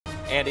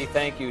Andy,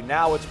 thank you.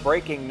 Now it's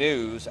breaking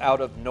news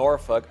out of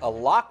Norfolk. A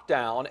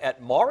lockdown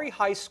at Maury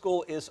High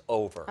School is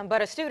over.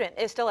 But a student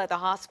is still at the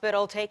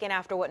hospital, taken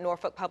after what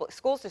Norfolk Public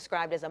Schools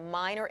described as a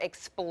minor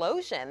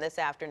explosion this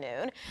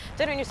afternoon.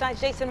 10 News 9's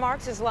Jason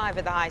Marks is live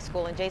at the high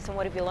school. And Jason,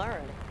 what have you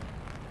learned?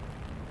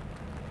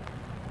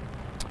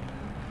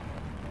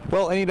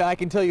 Well, Anita, I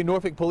can tell you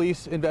Norfolk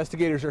police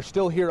investigators are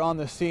still here on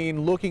the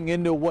scene looking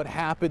into what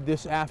happened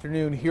this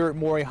afternoon here at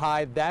Maury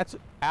High. That's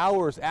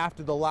hours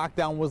after the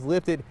lockdown was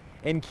lifted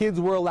and kids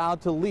were allowed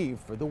to leave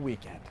for the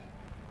weekend.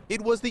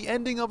 It was the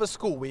ending of a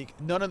school week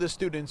none of the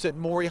students at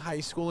Maury High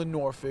School in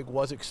Norfolk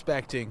was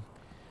expecting.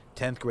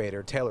 10th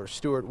grader Taylor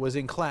Stewart was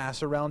in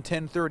class around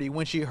 10:30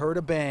 when she heard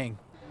a bang.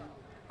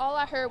 All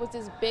I heard was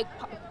this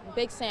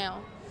big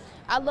sound.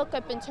 I looked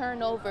up and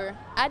turned over.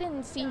 I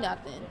didn't see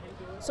nothing,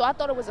 so I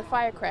thought it was a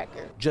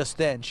firecracker. Just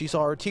then, she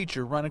saw her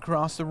teacher run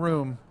across the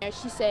room. And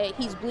she said,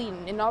 "He's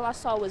bleeding," and all I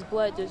saw was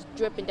blood just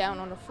dripping down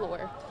on the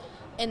floor.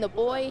 And the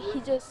boy, he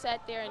just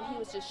sat there and he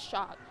was just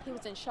shocked. He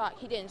was in shock.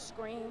 He didn't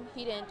scream.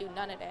 He didn't do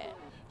none of that.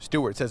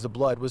 Stewart says the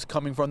blood was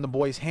coming from the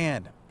boy's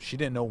hand. She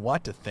didn't know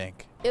what to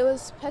think. It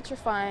was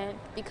petrifying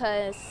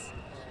because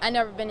I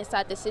never been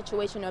inside this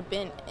situation or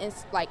been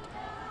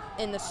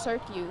in the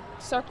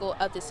circle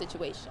of the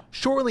situation.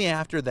 Shortly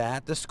after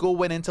that, the school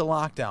went into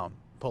lockdown.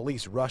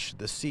 Police rushed to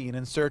the scene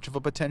in search of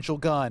a potential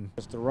gun.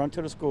 To run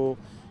to the school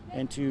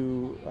and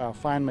to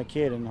find my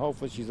kid, and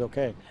hopefully she's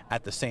okay.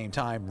 At the same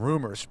time,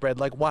 rumors spread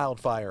like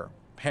wildfire.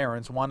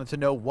 Parents wanted to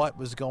know what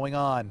was going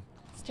on.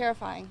 It's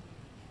terrifying.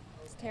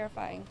 It's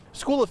terrifying.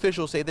 School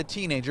officials say the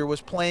teenager was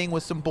playing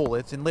with some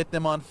bullets and lit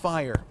them on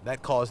fire.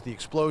 That caused the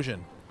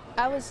explosion.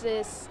 I was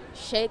just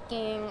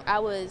shaking. I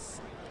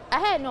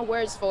had no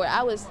words for it.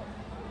 I was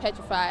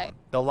petrified.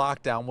 The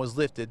lockdown was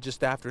lifted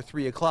just after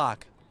 3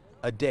 o'clock,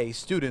 a day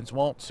students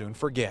won't soon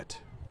forget.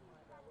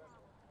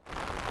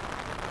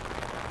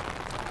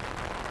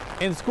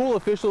 And school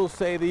officials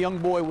say the young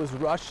boy was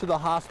rushed to the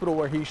hospital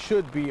where he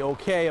should be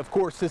okay. Of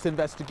course, this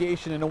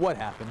investigation into what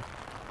happened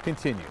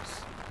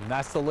continues. And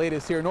that's the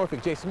latest here in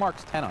Norfolk. Jason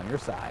Marks, 10 on your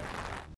side.